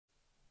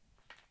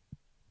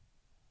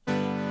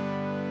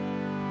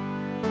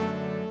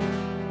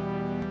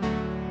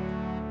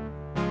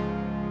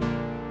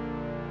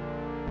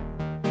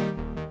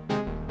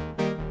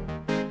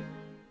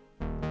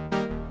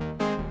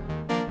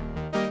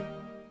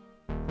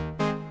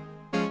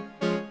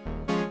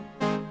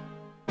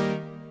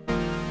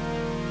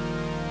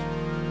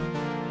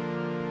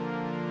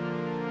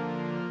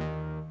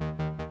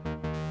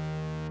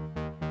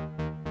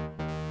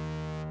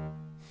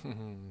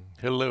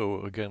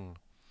Hello again.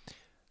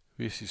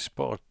 This is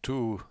part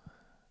 2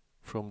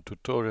 from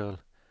tutorial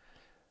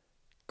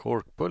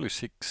Korg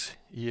Polysix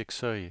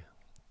EXI.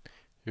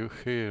 You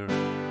hear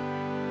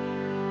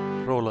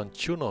Roland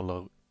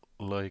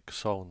Juno-like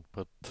sound,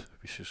 but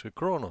this is a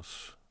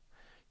Kronos.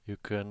 You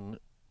can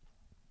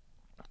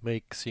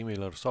make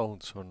similar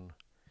sounds on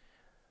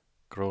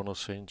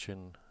Kronos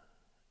engine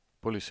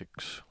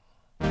Polysix.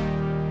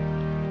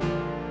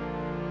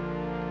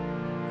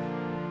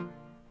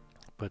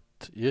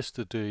 But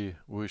yesterday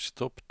we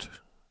stopped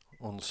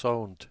on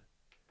sound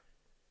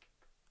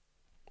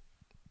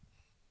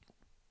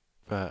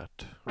bad.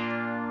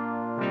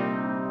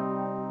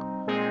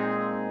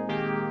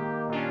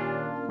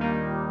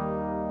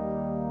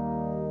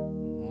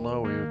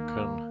 Now you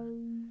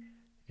can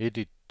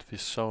edit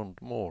this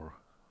sound more,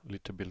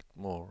 little bit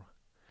more.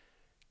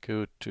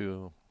 Go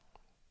to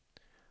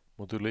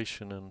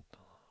modulation and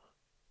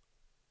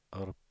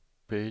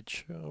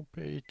arpeggio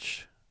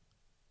page.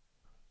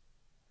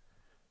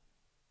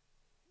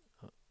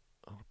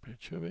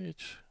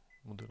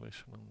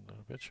 Modulation and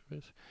arpeggio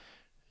page.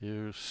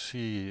 You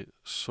see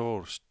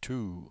source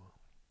 2.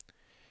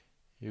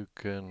 You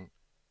can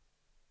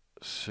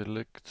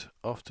select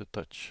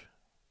aftertouch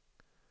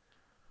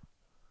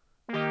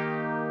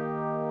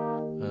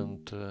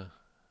and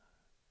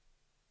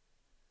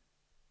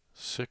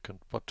second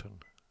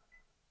button.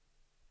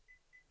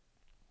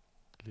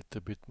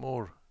 Little bit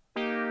more.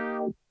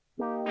 And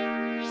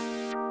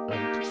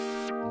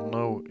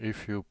now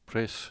if you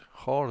press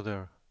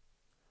harder,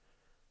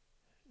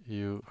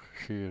 you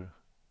hear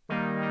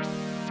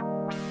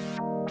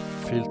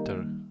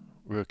filter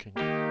working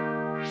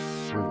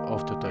with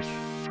aftertouch.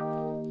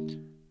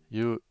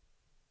 You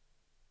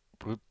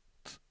put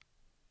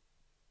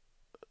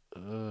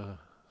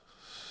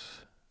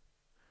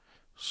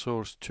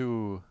source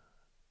 2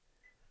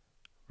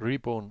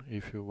 ribbon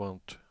if you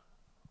want,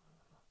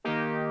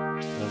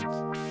 and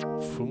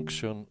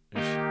function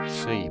is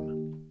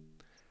same.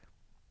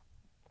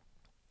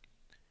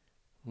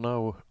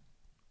 Now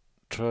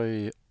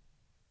try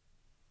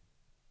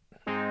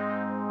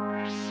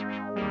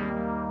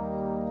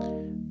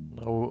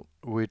now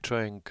we're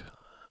trying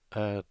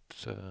add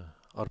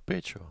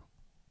arpeggio,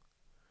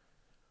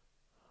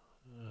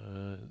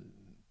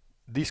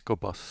 disco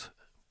bass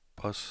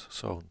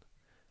sound.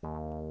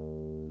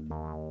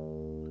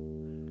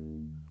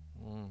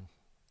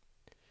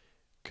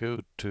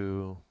 Go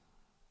to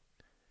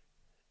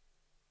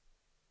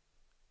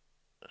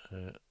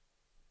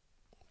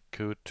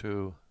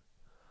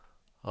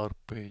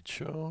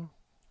arpeggio.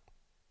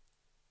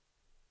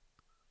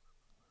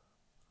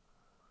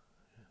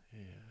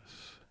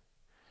 Yes.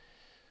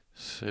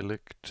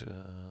 Select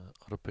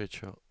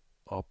arpeggio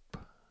up,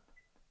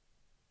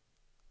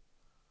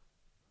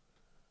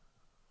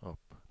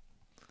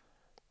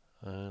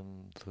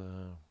 and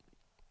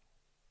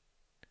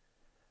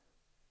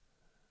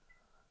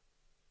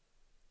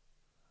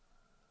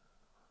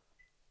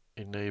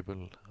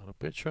enable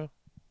arpeggio.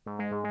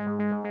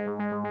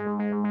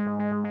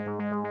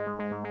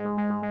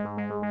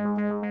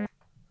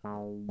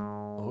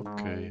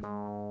 Okay.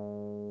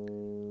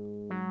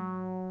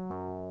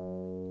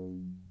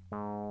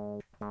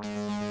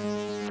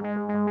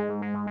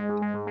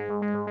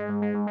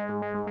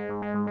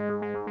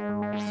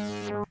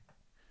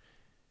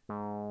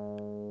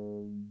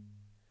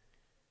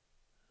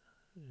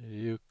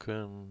 You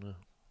can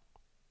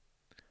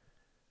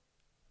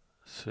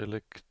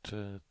select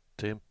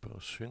tempo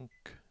sync.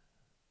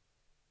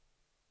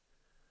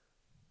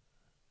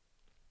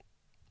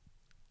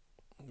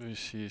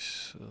 This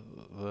is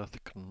that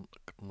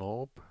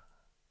knob,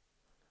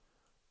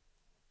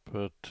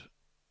 but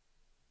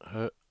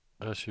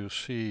as you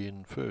see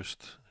in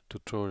first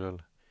tutorial,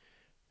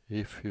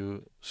 if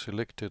you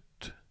selected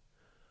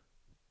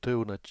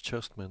tone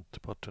adjustment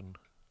button,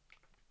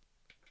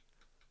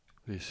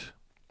 this,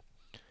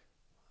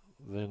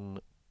 then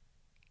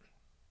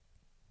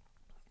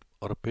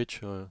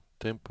arpeggio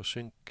tempo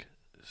sync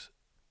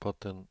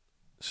button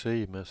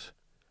same as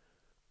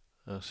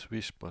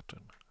this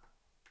button.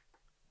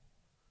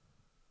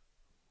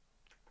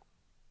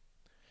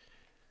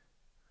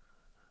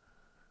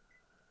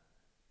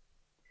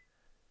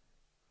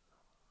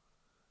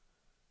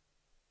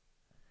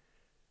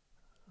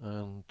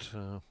 And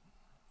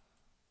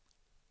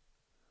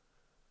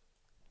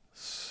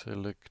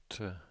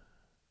select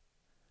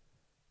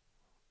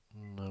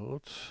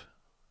notes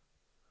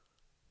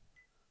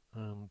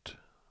and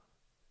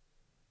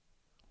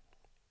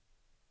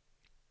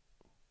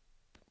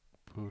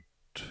put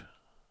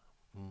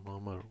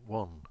number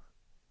 1.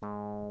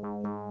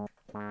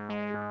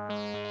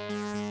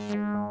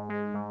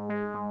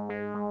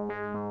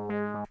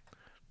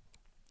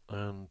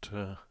 And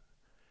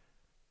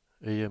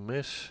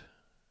AMS,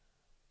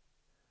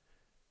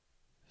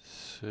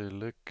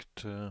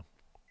 select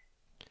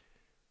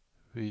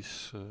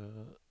this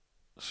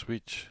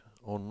switch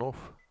on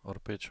off,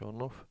 arpeggio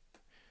on off.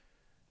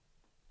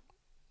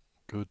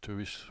 Go to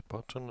this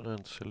button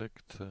and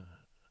select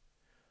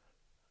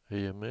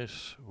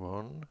AMS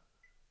 1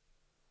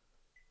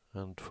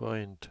 and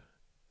find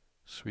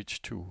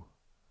switch 2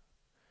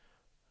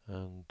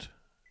 and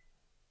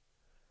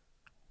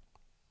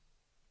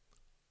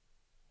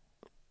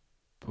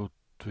put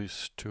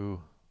this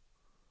to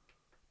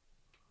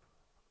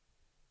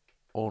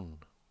on.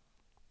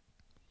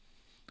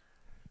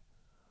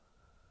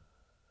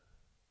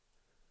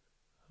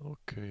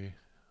 Okay,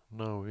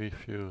 now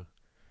if you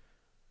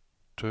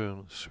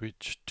turn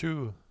switch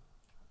 2,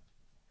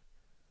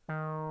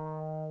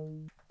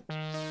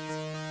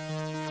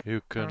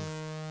 you can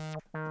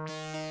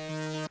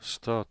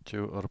start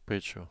your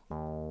arpeggio.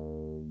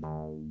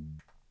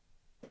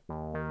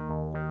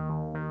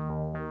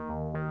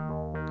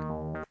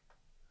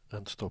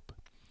 And stop.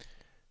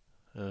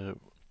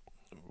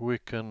 We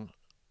can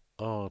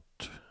add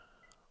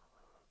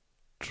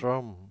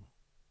drum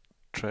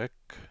track.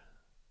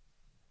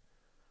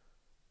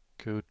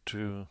 Go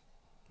to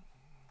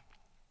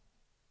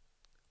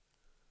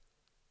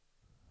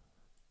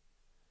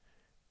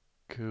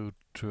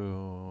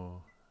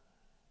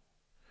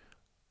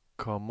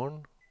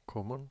common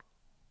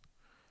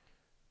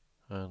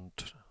and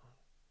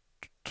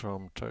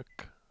drum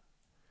track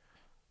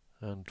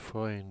and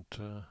find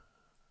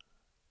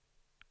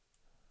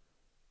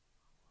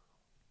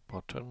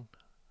button.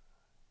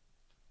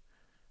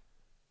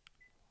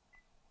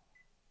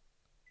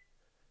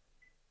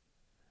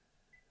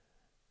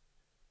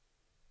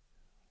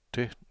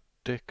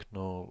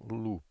 Techno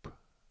loop.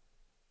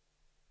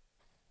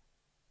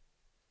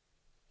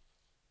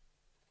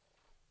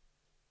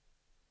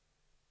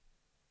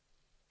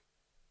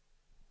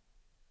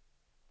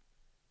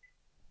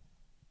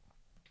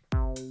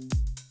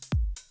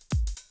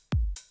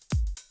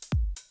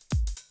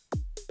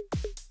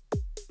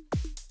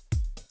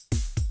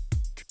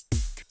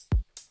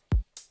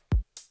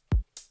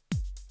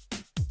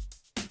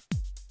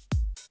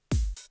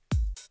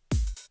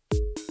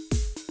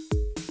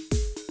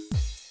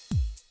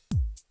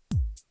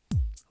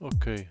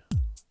 Okay,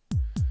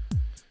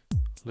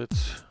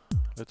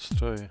 let's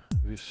try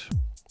this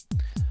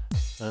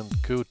and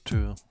go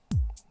to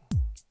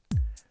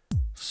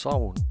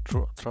sound,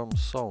 drum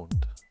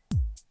sound,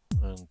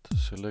 and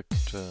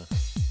select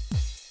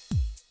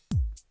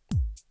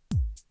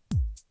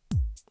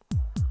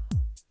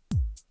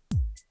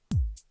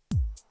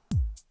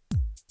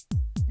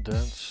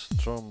dance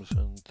drums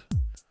and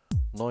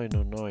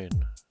 909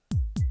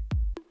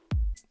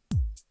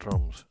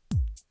 drums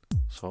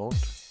sound.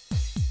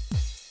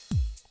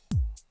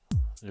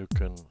 You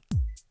can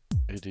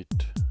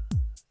edit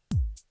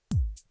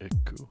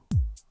echo.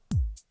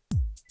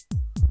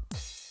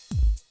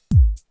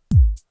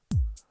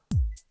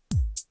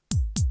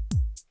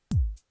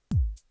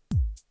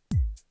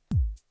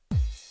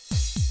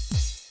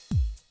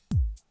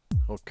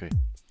 Okay,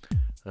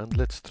 and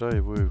let's try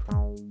with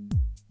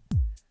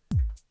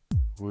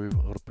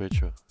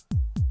arpeggio.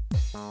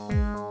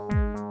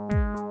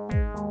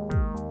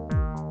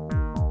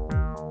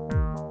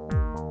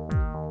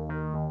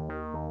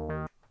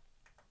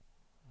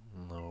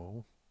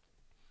 No.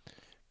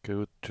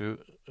 Go to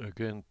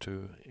again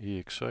to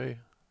EXI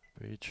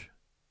page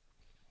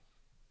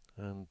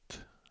and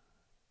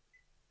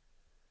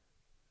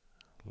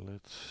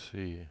let's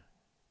see.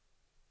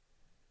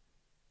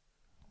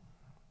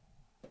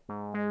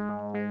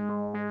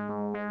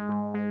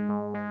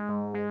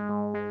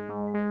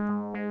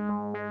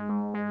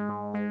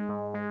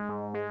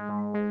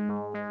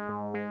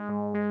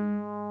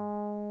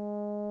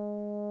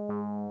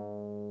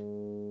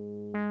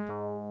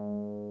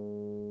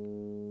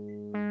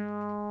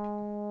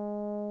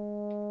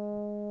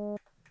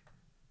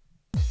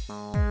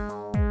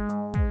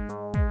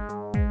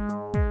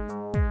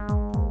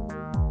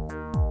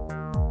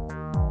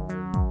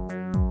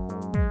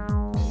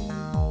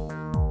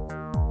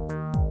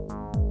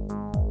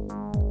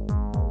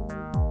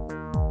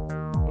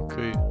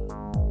 Okay,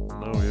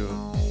 now your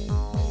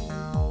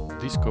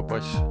disco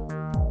bass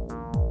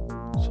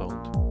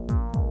sound,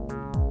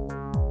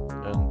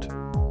 and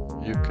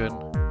you can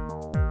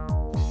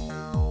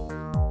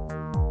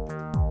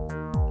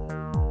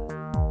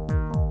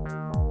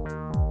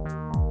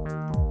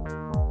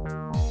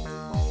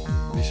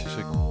this is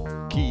a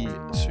key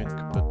sync,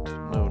 but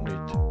no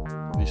need.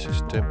 This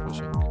is tempo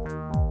sync,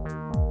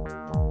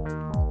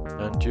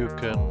 and you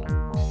can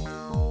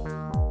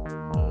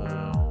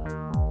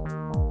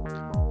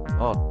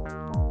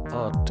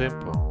add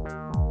tempo,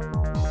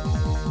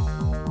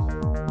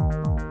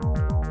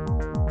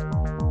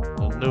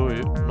 and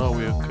now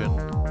you can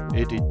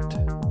edit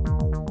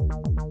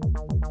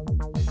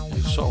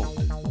your sound.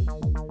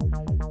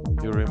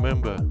 You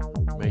remember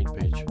main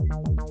page.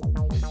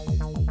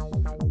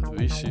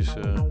 This is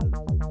a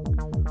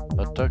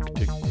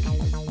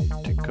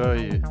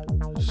Takai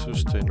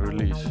sustain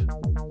release.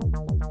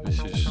 This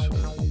is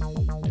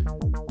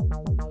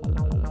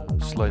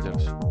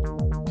sliders.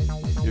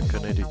 You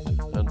can edit,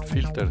 and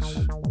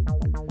filters.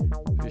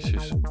 This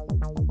is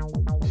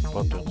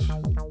buttons.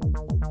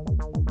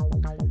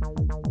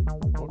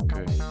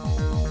 Okay.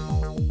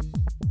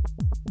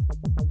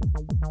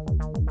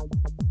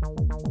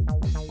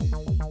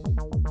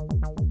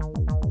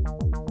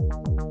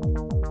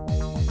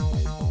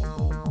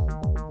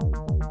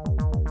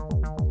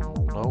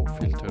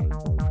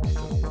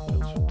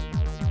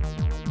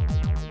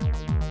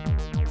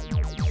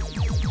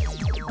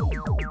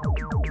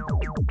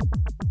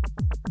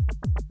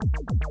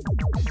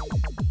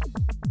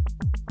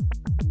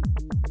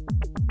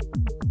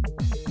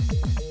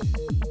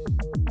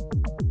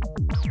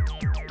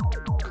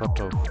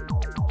 cutoff,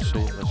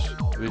 same as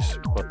this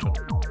button.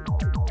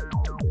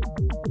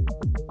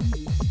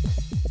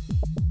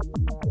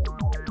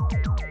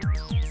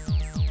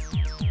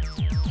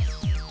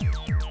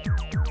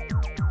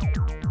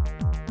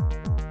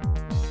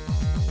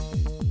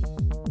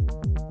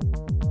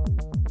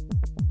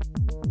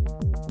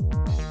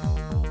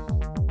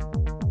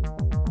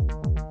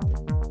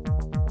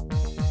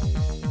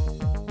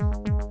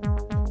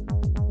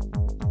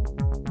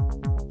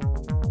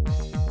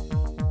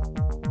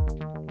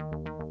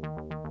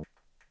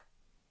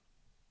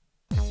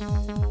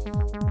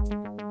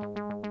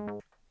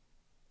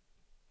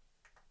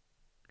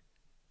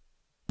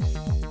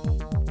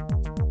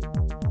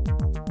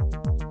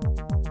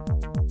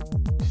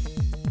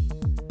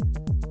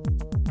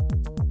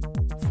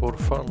 For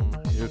fun,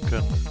 you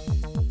can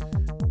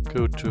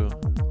go to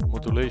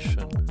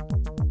modulation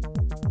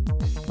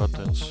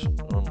buttons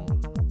on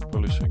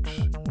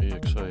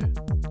PolysixExi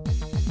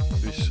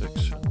this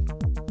section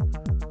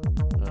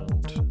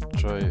and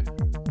try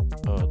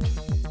add.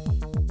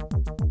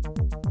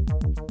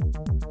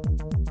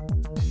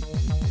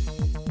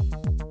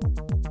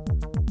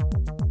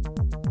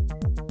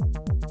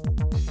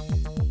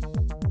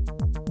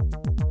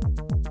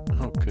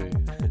 Okay,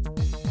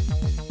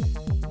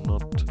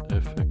 not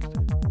effect.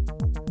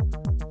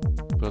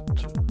 But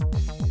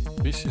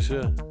this is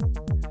a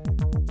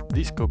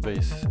disco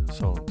bass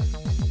sound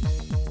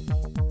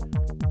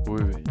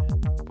with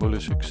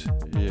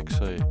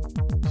PolysixExi.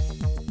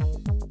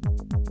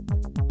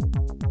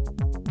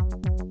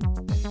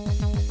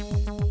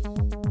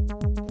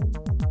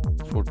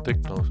 For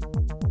techno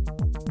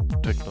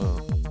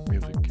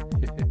music.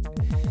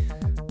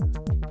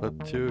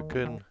 But you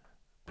can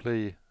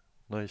play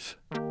nice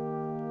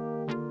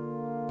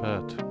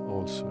pad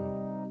also.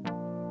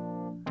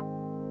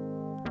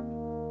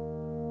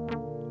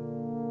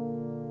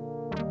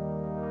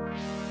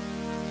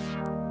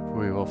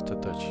 With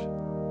aftertouch.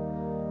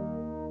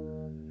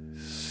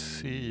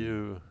 See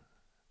you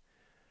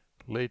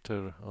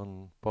later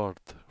on part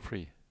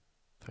 3.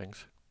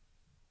 Thanks.